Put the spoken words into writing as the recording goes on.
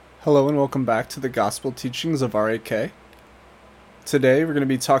Hello and welcome back to the Gospel Teachings of RAK. Today we're going to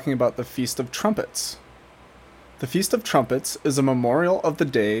be talking about the Feast of Trumpets. The Feast of Trumpets is a memorial of the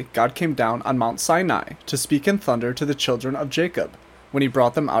day God came down on Mount Sinai to speak in thunder to the children of Jacob when he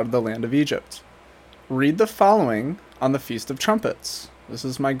brought them out of the land of Egypt. Read the following on the Feast of Trumpets. This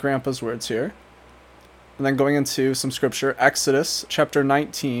is my grandpa's words here. And then going into some scripture, Exodus chapter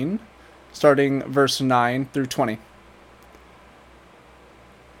 19, starting verse 9 through 20.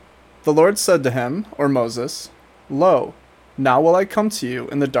 The Lord said to him, or Moses, Lo, now will I come to you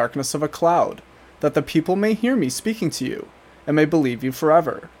in the darkness of a cloud, that the people may hear me speaking to you, and may believe you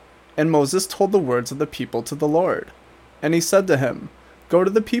forever. And Moses told the words of the people to the Lord. And he said to him, Go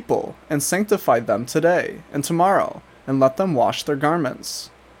to the people, and sanctify them today and tomorrow, and let them wash their garments.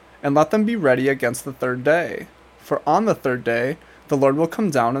 And let them be ready against the third day. For on the third day the Lord will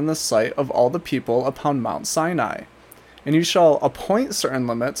come down in the sight of all the people upon Mount Sinai. And you shall appoint certain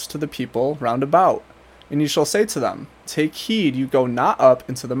limits to the people round about. And you shall say to them, Take heed you go not up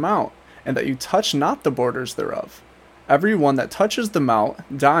into the mount, and that you touch not the borders thereof. Every one that touches the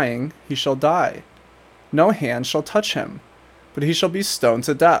mount, dying, he shall die. No hand shall touch him, but he shall be stoned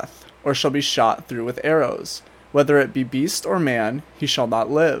to death, or shall be shot through with arrows. Whether it be beast or man, he shall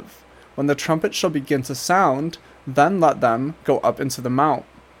not live. When the trumpet shall begin to sound, then let them go up into the mount.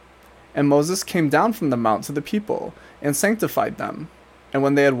 And Moses came down from the mount to the people, and sanctified them. And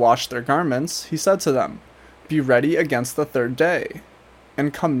when they had washed their garments, he said to them, Be ready against the third day,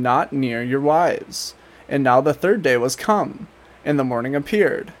 and come not near your wives. And now the third day was come, and the morning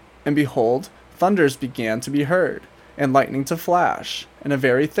appeared, and behold, thunders began to be heard, and lightning to flash, and a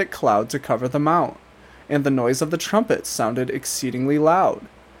very thick cloud to cover the mount. And the noise of the trumpet sounded exceedingly loud,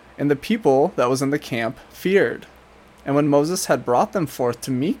 and the people that was in the camp feared. And when Moses had brought them forth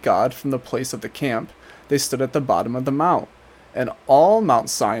to meet God from the place of the camp, they stood at the bottom of the mount, and all Mount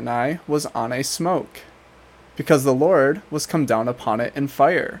Sinai was on a smoke, because the Lord was come down upon it in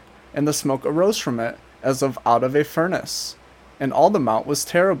fire, and the smoke arose from it as of out of a furnace. And all the mount was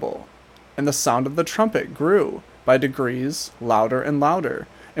terrible, and the sound of the trumpet grew by degrees louder and louder,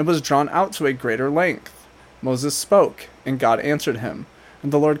 and was drawn out to a greater length. Moses spoke, and God answered him.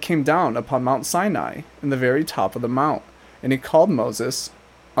 And the Lord came down upon Mount Sinai, in the very top of the mount, and he called Moses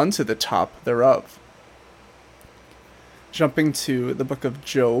unto the top thereof. Jumping to the book of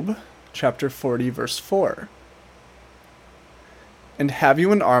Job, chapter 40, verse 4. And have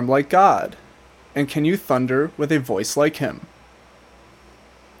you an arm like God? And can you thunder with a voice like him?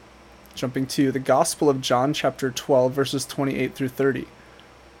 Jumping to the Gospel of John, chapter 12, verses 28 through 30.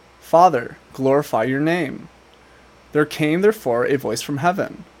 Father, glorify your name. There came therefore a voice from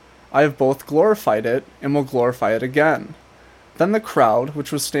heaven, I have both glorified it, and will glorify it again. Then the crowd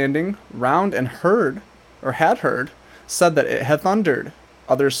which was standing round and had heard, said that it had thundered.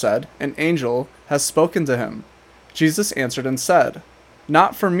 Others said, An angel has spoken to him. Jesus answered and said,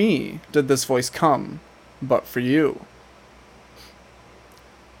 Not for me did this voice come, but for you.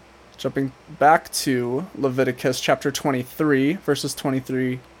 Jumping back to Leviticus chapter 23, verses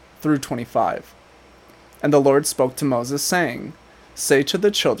 23 through 25. And the Lord spoke to Moses, saying, Say to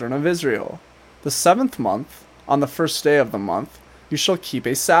the children of Israel, The 7th month, on the first day of the month, you shall keep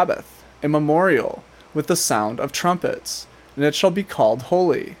a Sabbath, a memorial, with the sound of trumpets, and it shall be called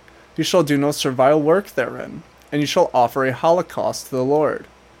holy. You shall do no servile work therein, and you shall offer a holocaust to the Lord.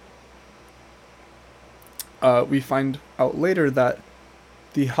 We find out later that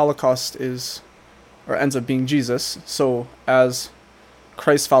the holocaust ends up being Jesus, so as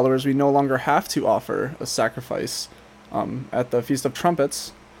Christ followers, we no longer have to offer a sacrifice at the Feast of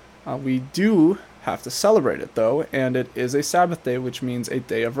Trumpets. We do have to celebrate it, though, and it is a Sabbath day, which means a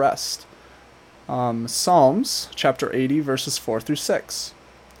day of rest. Psalms chapter 80, verses 4 through 6.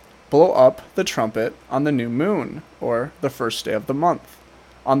 Blow up the trumpet on the new moon, or the first day of the month,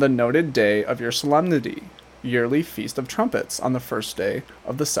 on the noted day of your solemnity, yearly Feast of Trumpets, on the first day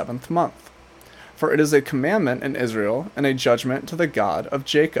of the 7th month. For it is a commandment in Israel, and a judgment to the God of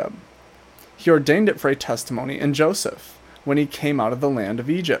Jacob. He ordained it for a testimony in Joseph, when he came out of the land of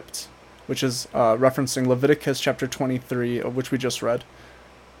Egypt, which is referencing Leviticus chapter 23, of which we just read.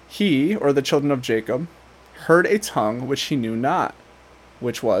 He, or the children of Jacob, heard a tongue which he knew not,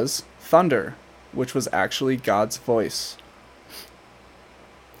 which was thunder, which was actually God's voice.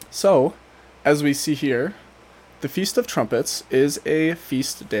 So, as we see here, the Feast of Trumpets is a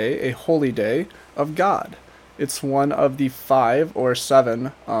feast day, a holy day of God. It's one of the 5 or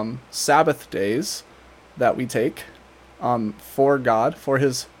 7 Sabbath days that we take for God, for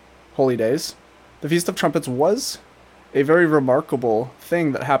his holy days. The Feast of Trumpets was a very remarkable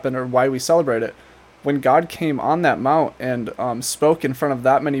thing that happened, or why we celebrate it. when God came on that mount and spoke in front of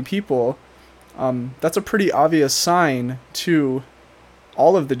that many people, that's a pretty obvious sign to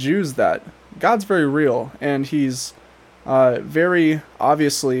all of the Jews that God's very real, and he's very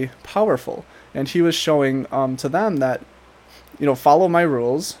obviously powerful. And he was showing to them that, follow my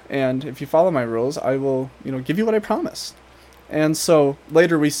rules, and if you follow my rules, I will, give you what I promised. And so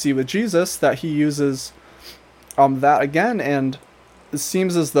later we see with Jesus that he uses that again, and it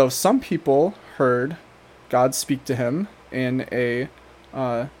seems as though some people heard God speak to him in a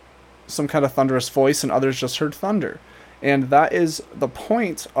some kind of thunderous voice, and others just heard thunder. And that is the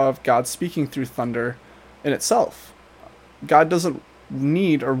point of God speaking through thunder in itself. God doesn't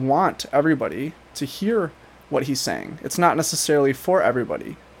need or want everybody to hear what he's saying. It's not necessarily for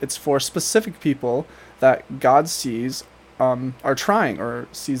everybody. It's for specific people that God sees are trying, or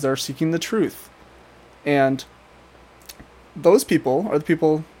sees are seeking the truth. And those people are the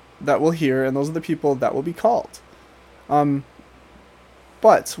people that will hear, and those are the people that will be called.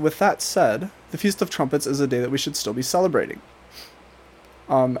 But with that said, the Feast of Trumpets is a day that we should still be celebrating.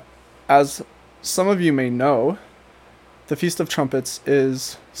 As some of you may know, the Feast of Trumpets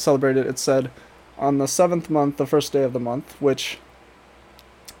is celebrated, it said, on the 7th month, the first day of the month, which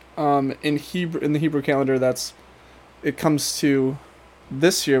in the Hebrew calendar, it comes to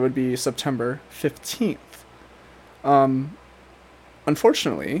this year would be September 15th.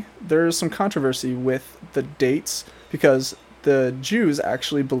 Unfortunately, there is some controversy with the dates, because the Jews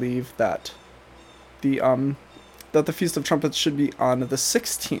actually believe that the Feast of Trumpets should be on the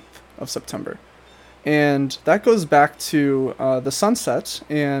 16th of September. And that goes back to the sunset,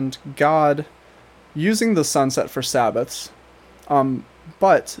 and God using the sunset for Sabbaths.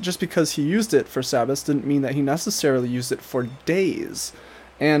 But just because he used it for Sabbaths didn't mean that he necessarily used it for days.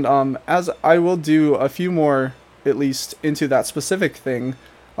 And as I will do a few more, at least, into that specific thing,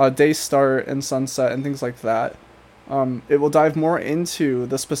 day start and sunset and things like that, it will dive more into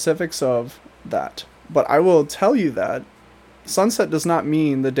the specifics of that. But I will tell you that sunset does not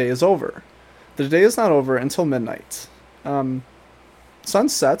mean the day is over. The day is not over until midnight. Sun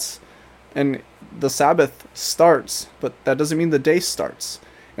sets and the Sabbath starts, but that doesn't mean the day starts.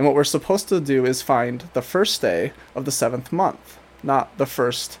 And what we're supposed to do is find the first day of the 7th month, not the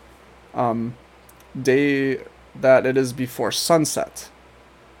first day that it is before sunset.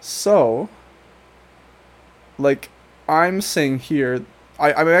 So, like I'm saying here,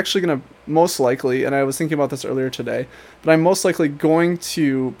 I'm actually going to most likely, and I was thinking about this earlier today, but I'm most likely going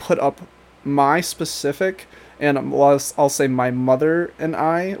to put up my specific, and I'll say my mother and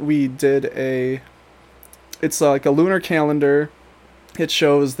I, we did it's like a lunar calendar. It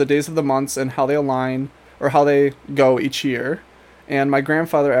shows the days of the months and how they align, or how they go each year. And my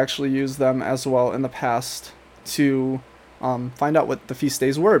grandfather actually used them as well in the past to find out what the feast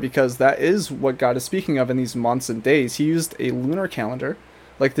days were, because that is what God is speaking of in these months and days. He used a lunar calendar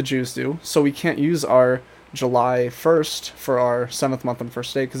like the Jews do, so we can't use our July 1st for our 7th month and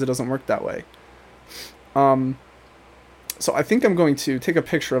first day, because it doesn't work that way. So I think I'm going to take a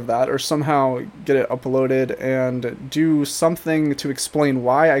picture of that, or somehow get it uploaded and do something to explain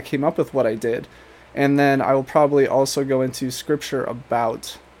why I came up with what I did. And then I will probably also go into scripture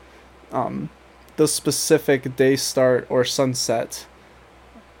about the specific day start or sunset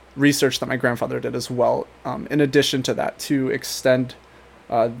research that my grandfather did as well, in addition to that, to extend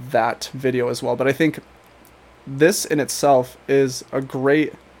that video as well. But I think this in itself is a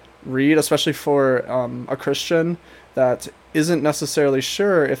great read, especially for a Christian that isn't necessarily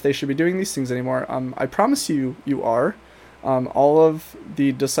sure if they should be doing these things anymore. I promise you are. All of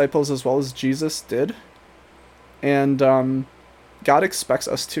the disciples as well as Jesus did. And God expects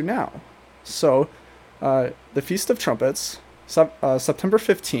us to now. So the Feast of Trumpets, September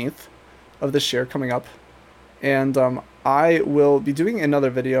 15th of this year coming up. And I will be doing another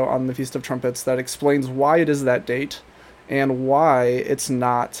video on the Feast of Trumpets that explains why it is that date, and why it's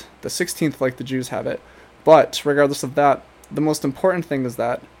not the 16th like the Jews have it. But regardless of that, the most important thing is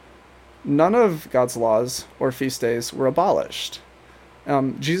that none of God's laws or feast days were abolished.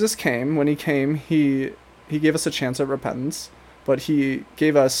 Jesus came. When he came, he gave us a chance at repentance, but he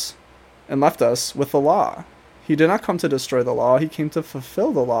gave us and left us with the law. He did not come to destroy the law. He came to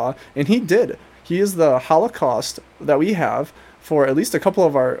fulfill the law, and he did. He is the Holocaust that we have for at least a couple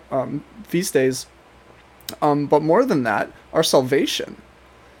of our feast days, but more than that, our salvation.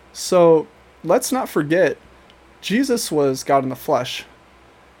 So let's not forget, Jesus was God in the flesh.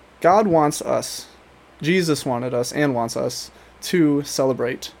 God wants us, Jesus wanted us and wants us to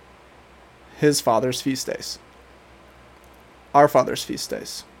celebrate his Father's feast days, our Father's feast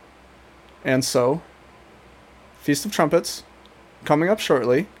days. And so, Feast of Trumpets, coming up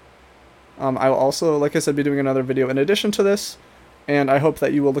shortly. I will also, like I said, be doing another video in addition to this, and I hope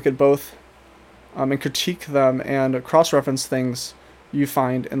that you will look at both and critique them and cross-reference things you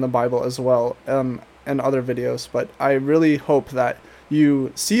find in the Bible as well, and other videos. But I really hope that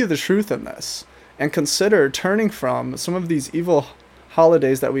you see the truth in this and consider turning from some of these evil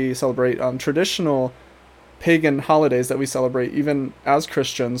holidays that we celebrate, traditional pagan holidays that we celebrate even as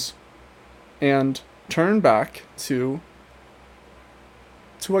Christians, and turn back to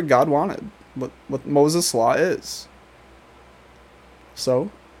what God wanted, what Moses' law is.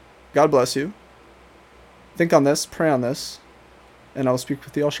 So, God bless you. Think on this, pray on this, and I'll speak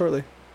with you all shortly.